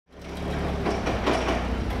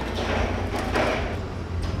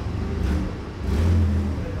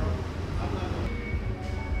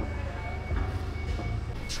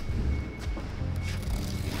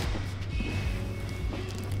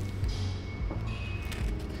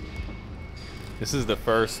This is the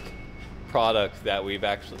first product that we've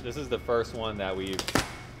actually, this is the first one that we've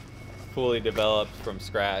fully developed from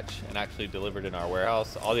scratch and actually delivered in our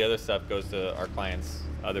warehouse. All the other stuff goes to our clients'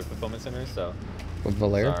 other fulfillment centers, so. With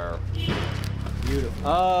Valera?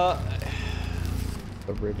 Beautiful.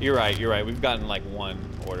 You're right. We've gotten like one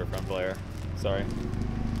order from Valera. Sorry.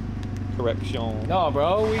 Correction. No,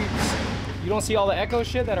 bro, you don't see all the Echo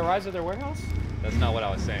shit that arrives at their warehouse? That's not what I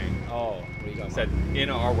was saying. Oh, what are you talking said about? In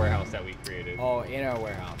our warehouse that we created. Oh, in our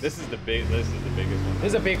warehouse. This is the biggest one. This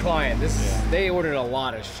is a big client. They ordered a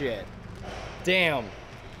lot of shit. Damn.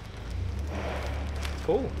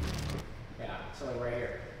 Cool. Yeah, so like right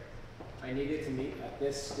here. I needed to meet at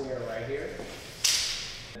this square right here.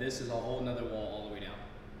 This is a whole nother wall all the way down.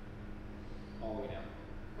 All the way down.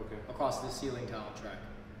 Okay. Across the ceiling tile track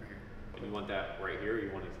right here. And you want that right here, or you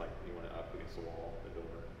want it up against the wall, the door?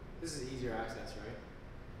 This is easier access, right?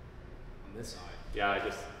 On this side. Yeah, I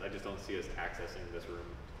just don't see us accessing this room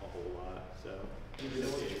a whole lot, so.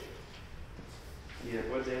 Yeah,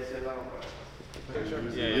 what did they say about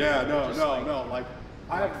Yeah, no. Like,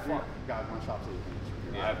 I have guys, my shop's 8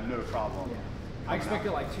 minutes. I have no problem. Yeah. I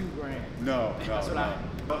expected like $2 grand. No, That's what I.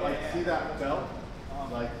 But like, see that belt?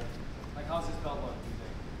 Like how's this belt look?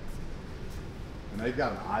 and they've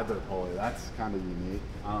got an either pulley. That's kind of unique.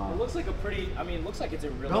 It looks like a pretty. I mean, it looks like it's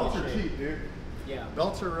in really belts good are shape. cheap, dude. Yeah.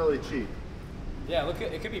 Belts are really cheap. Yeah, look,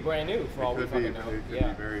 it could be brand new for all we fucking know. It could be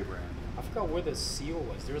very brand new. I forgot where the seal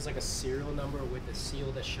was. There was like a serial number with the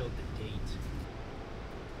seal that showed the date.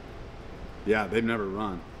 Yeah, they've never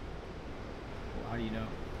run. Well, how do you know?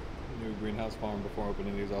 New greenhouse farm before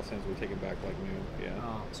opening these off since we're taking back like new. Yeah.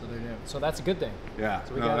 Oh, so they're new. So that's a good thing. Yeah.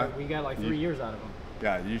 So we got like 3 years out of them.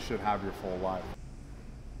 Yeah, you should have your full life.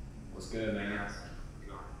 What's good, man?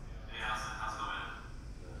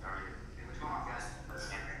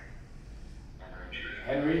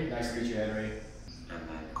 Henry, nice to meet you, Henry. And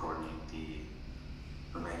then coordinate the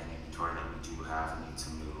remaining inventory that we do have and need to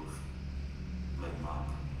move mid-month.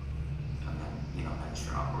 And then, make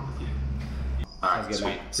sure I'll work with you. Sounds good,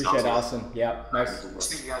 man. Appreciate it, Austin. Yeah, nice.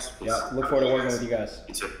 See you guys. Yeah, look forward to working with you guys.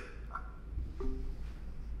 You too.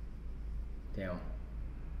 Damn.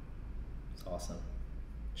 It's awesome.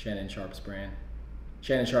 Shannon Sharp's brand.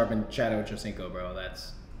 Shannon Sharp and Chad Ochocinco, bro.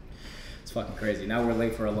 It's fucking crazy. Now we're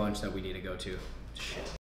late for a lunch that we need to go to. Shit.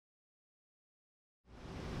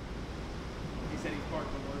 He said he's parked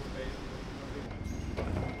in the worst space.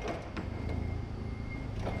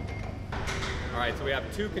 All right, so we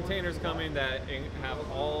have 2 containers coming that have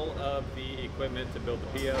all of the equipment to build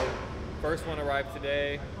the PO. First one arrived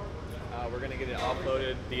today. We're gonna get it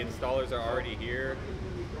offloaded. The installers are already here.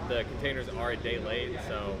 The containers are a day late,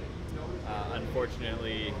 so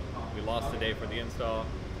unfortunately we lost a day for the install.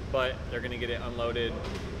 But they're gonna get it unloaded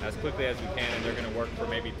as quickly as we can, and they're gonna work for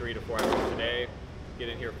maybe 3 to 4 hours today. Get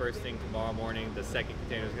it here first thing tomorrow morning. The second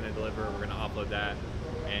container is gonna deliver. We're gonna offload that,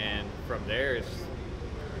 and from there, it's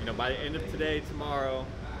by the end of today, tomorrow,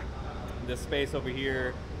 this space over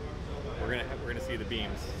here, we're gonna see the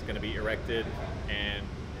beams. It's gonna be erected and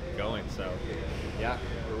going. So yeah,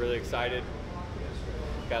 we're really excited.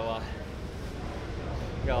 Got a lot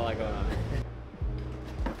going on.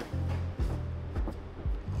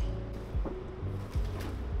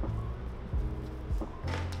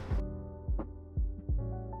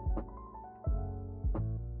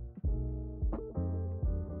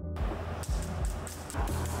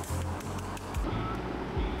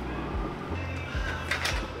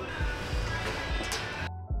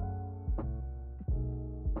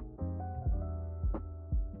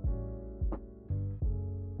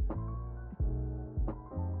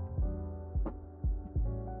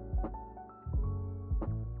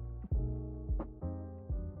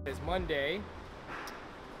 It's Monday.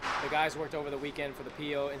 The guys worked over the weekend for the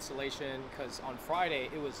PO installation because on Friday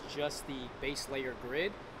it was just the base layer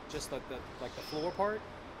grid, just like the floor part,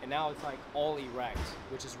 and now it's like all erect,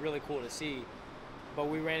 which is really cool to see. But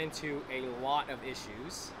we ran into a lot of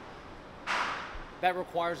issues that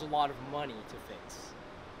requires a lot of money to fix.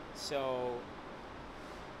 So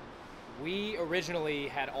we originally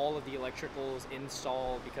had all of the electricals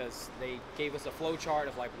installed because they gave us a flow chart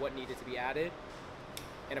of like what needed to be added.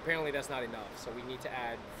 And apparently that's not enough. So we need to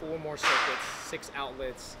add 4 more circuits, 6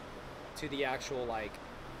 outlets to the actual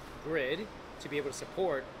grid to be able to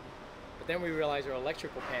support. But then we realized our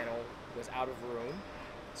electrical panel was out of room.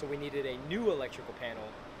 So we needed a new electrical panel.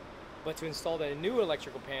 But to install the new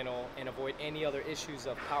electrical panel and avoid any other issues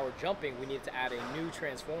of power jumping, we needed to add a new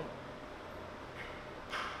transformer.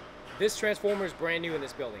 This transformer is brand new in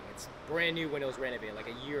this building. It's brand new when it was renovated, like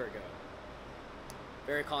a year ago.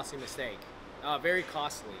 Very costly mistake. Very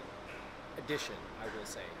costly. addition, I will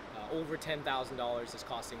say. Over $10,000 is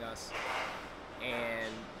costing us,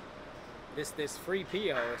 and this free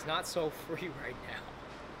PO is not so free right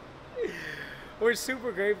now. We're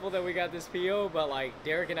super grateful that we got this PO, but like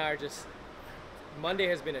Derek and I are just, Monday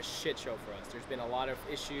has been a shit show for us. There's been a lot of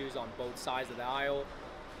issues on both sides of the aisle,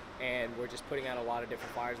 and we're just putting out a lot of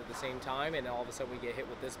different fires at the same time, and all of a sudden we get hit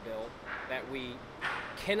with this bill that we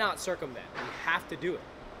cannot circumvent. We have to do it,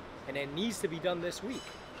 and it needs to be done this week.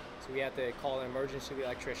 So we have to call an emergency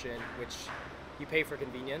electrician, which you pay for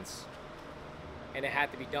convenience, and it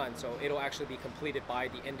had to be done. So it'll actually be completed by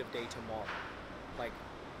the end of day tomorrow. Like,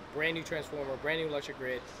 brand new transformer, brand new electric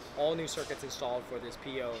grid, all new circuits installed for this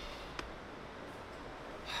PO.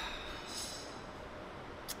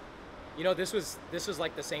 You know, this was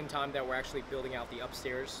like the same time that we're actually building out the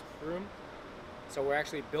upstairs room. So we're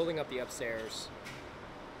actually building up the upstairs,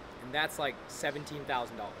 and that's like $17,000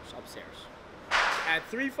 upstairs. At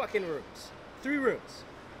 3 fucking rooms, 3 rooms,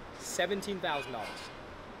 $17,000.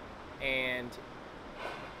 And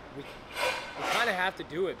we kind of have to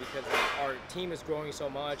do it because like, our team is growing so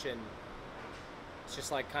much, and it's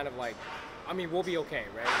just like kind of like, I mean, we'll be okay,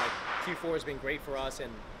 right? Like Q4 has been great for us,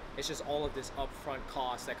 and it's just all of this upfront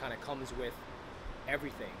cost that kind of comes with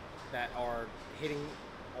everything that are hitting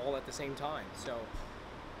all at the same time. So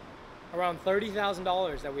around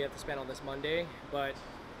 $30,000 that we have to spend on this Monday, but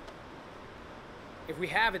if we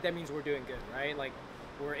have it, that means we're doing good, right? Like,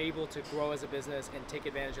 we're able to grow as a business and take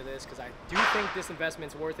advantage of this, because I do think this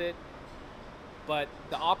investment's worth it. But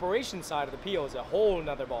the operation side of the PO is a whole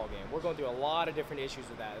nother ballgame. We're going through a lot of different issues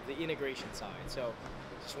with that, the integration side. So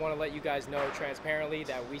just want to let you guys know transparently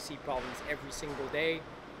that we see problems every single day.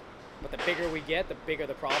 But the bigger we get, the bigger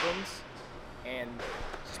the problems, and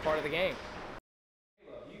it's just part of the game.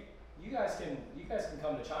 You guys can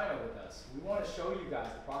come to China with us. We want to show you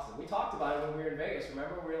guys the process. We talked about it when we were in Vegas.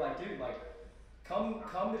 Remember, we were like, dude, like, come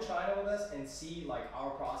to China with us and see like our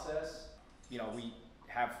process. You know, we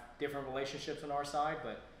have different relationships on our side,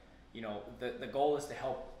 but you know, the goal is to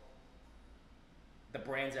help the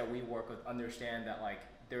brands that we work with understand that like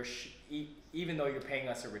even though you're paying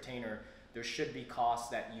us a retainer, there should be costs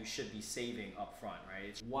that you should be saving up front,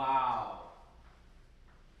 right? Wow.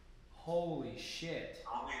 Holy shit.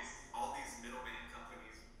 All these middleman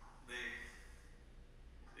companies,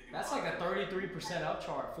 they That's like a 33%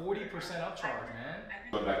 upcharge, 40% upcharge, man.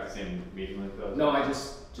 Going back to the same meeting with those? No, I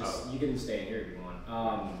just you can stay in here if you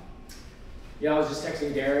want. Yeah, I was just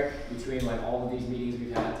texting Derek between like all of these meetings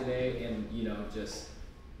we've had today, and you know, just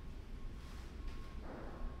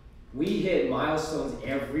we hit milestones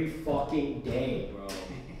every fucking day, bro.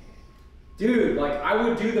 Dude, like I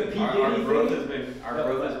would do the P Diddy thing. Our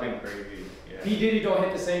growth has been crazy. Yeah. P Diddy don't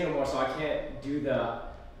hit the same no more, so I can't do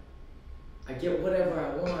the. I get whatever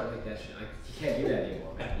I want, like that shit. You can't do that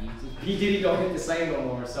anymore, man. P Diddy don't hit the same no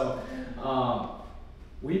more, so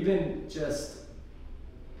we've been just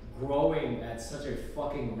growing at such a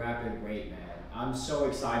fucking rapid rate, man. I'm so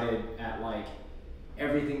excited at like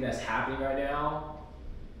everything that's happening right now,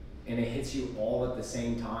 and it hits you all at the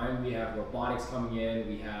same time. We have robotics coming in,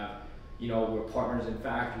 we have, you know, we're partners in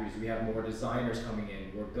factories, we have more designers coming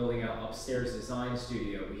in, we're building out upstairs design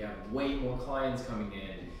studio, we have way more clients coming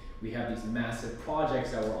in, we have these massive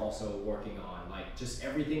projects that we're also working on. Like, just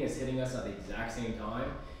everything is hitting us at the exact same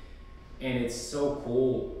time, and it's so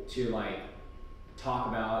cool to like talk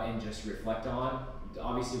about and just reflect on.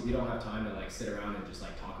 Obviously we don't have time to like sit around and just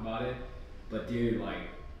like talk about it, but dude, like,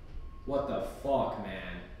 what the fuck,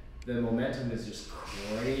 man? The momentum is just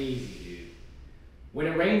crazy, dude. When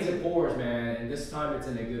it rains, it pours, man, and this time it's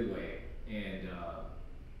in a good way. And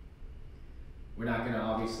we're not gonna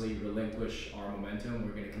obviously relinquish our momentum.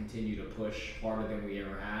 We're gonna continue to push harder than we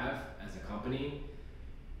ever have as a company.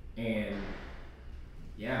 And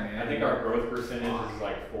yeah, man. I think our growth percentage is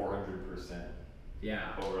like 400%.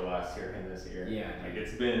 Yeah. Over last year and this year. Yeah. Like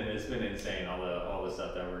it's been insane, all the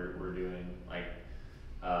stuff that we're doing. Like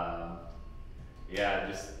yeah,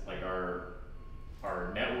 just like our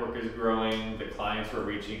network is growing, the clients we're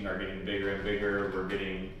reaching are getting bigger and bigger. We're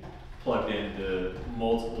getting plugged into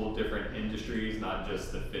multiple different industries, not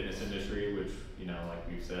just the fitness industry, which, you know, like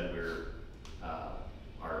we've said, we're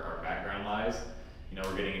our background lies. You know,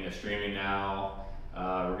 we're getting into streaming now.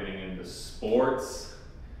 We're getting into sports,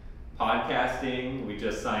 podcasting. We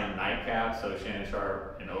just signed Nightcap, so Shannon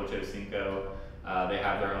Sharp and Ocho Cinco. They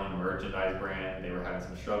have their own merchandise brand. They were having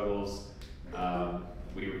some struggles.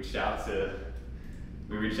 We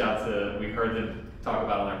heard them talk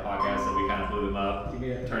about it on their podcast, so we kind of blew them up.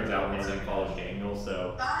 Yeah. Turns out one of them follows Daniel,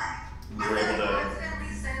 so we were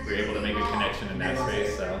able to make a connection in that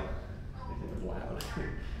space. So wow, we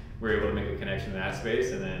were able to make a connection in that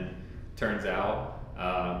space, and then turns out.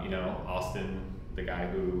 You know, Austin, the guy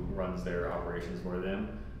who runs their operations for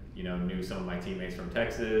them, you know, knew some of my teammates from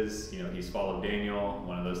Texas. You know, he's followed Daniel.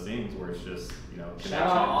 One of those things where it's just, you know, Shout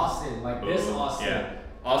out Austin, like this Austin. Yeah.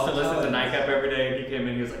 Austin listens to Nightcap every day. He came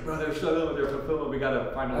in, he was like, bro, they're struggling with their fulfillment. We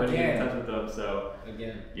gotta find a way to get in touch with them. So,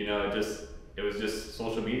 you know, it was just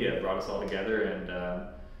social media brought us all together,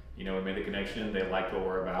 and you know, we made the connection. They liked what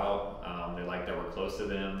we're about. They liked that we're close to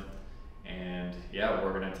them, and yeah,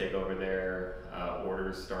 we're gonna take over their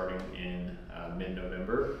orders starting in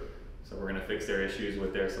mid-November. So we're gonna fix their issues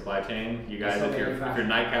with their supply chain. You guys, if you're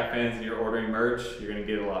Nightcap fans and you're ordering merch, you're gonna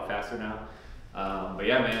get it a lot faster now. But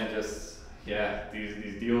yeah, man, just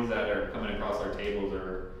these deals that are coming across our tables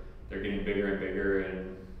they're getting bigger and bigger,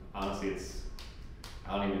 and honestly,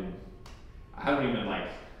 I haven't even like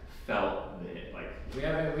felt the hit. Like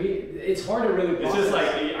it's hard to really. It's just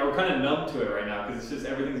like we're kind of numb to it right now because it's just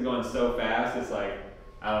everything's going so fast. It's like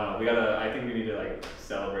I don't know. I think we need to like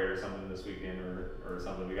celebrate or something this weekend or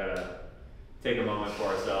something. We gotta take a moment for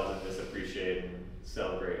ourselves and just appreciate and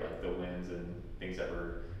celebrate like the wins and things that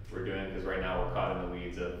we're doing, because right now we're caught in the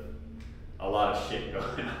weeds of a lot of shit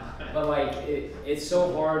going on. But like it's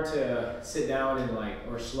so hard to sit down and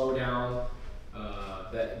or slow down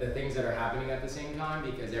the things that are happening at the same time,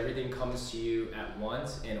 because everything comes to you at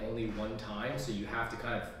once and only one time, so you have to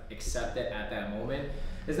kind of accept it at that moment.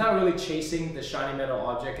 It's not really chasing the shiny metal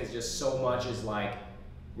object, it's just so much as like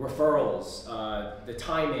referrals, the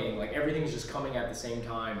timing, like everything's just coming at the same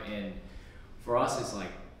time. And for us it's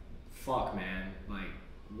like, fuck man, like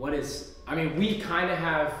we kind of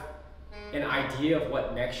have an idea of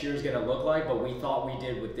what next year is going to look like, but we thought we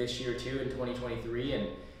did with this year too in 2023, and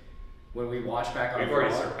when we watch back on we've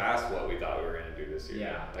already surpassed what we thought we were going to do this year.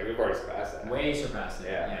 Yeah. Like we've already surpassed that. Way surpassed it.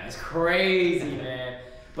 Yeah. It's crazy, man.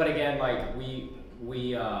 But again, like we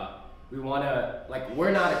want to, like,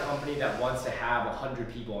 we're not a company that wants to have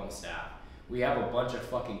 100 people on staff. We have a bunch of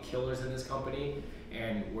fucking killers in this company,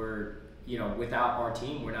 and we're, you know, without our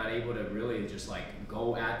team, we're not able to really just like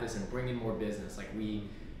go at this and bring in more business. Like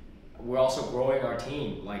we're also growing our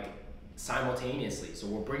team like simultaneously, so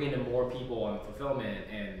we're bringing in more people on fulfillment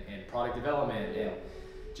and product development and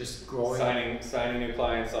just growing. Signing new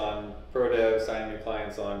clients on ProDev, signing new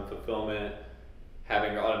clients on fulfillment,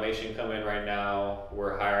 having automation come in right now.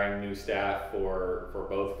 We're hiring new staff for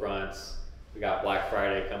both fronts. We got Black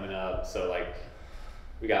Friday coming up, so like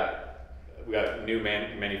we got new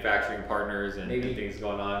manufacturing partners and things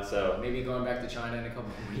going on. So maybe going back to China in a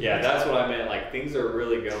couple of weeks. Yeah, that's what I meant. Like things are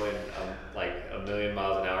really going like a million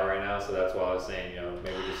miles an hour right now. So that's why I was saying, you know,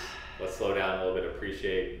 maybe just let's slow down a little bit,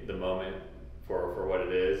 appreciate the moment for what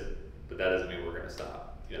it is. But that doesn't mean we're gonna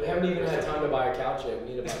stop. You know, we haven't even had time to buy a couch yet. We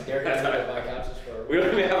need to buy. Derek and I need to buy couches for. We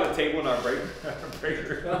don't even have a table in our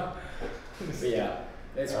breaker. But yeah,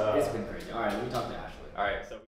 it's been crazy. All right, let me talk to Ashley. All right, so.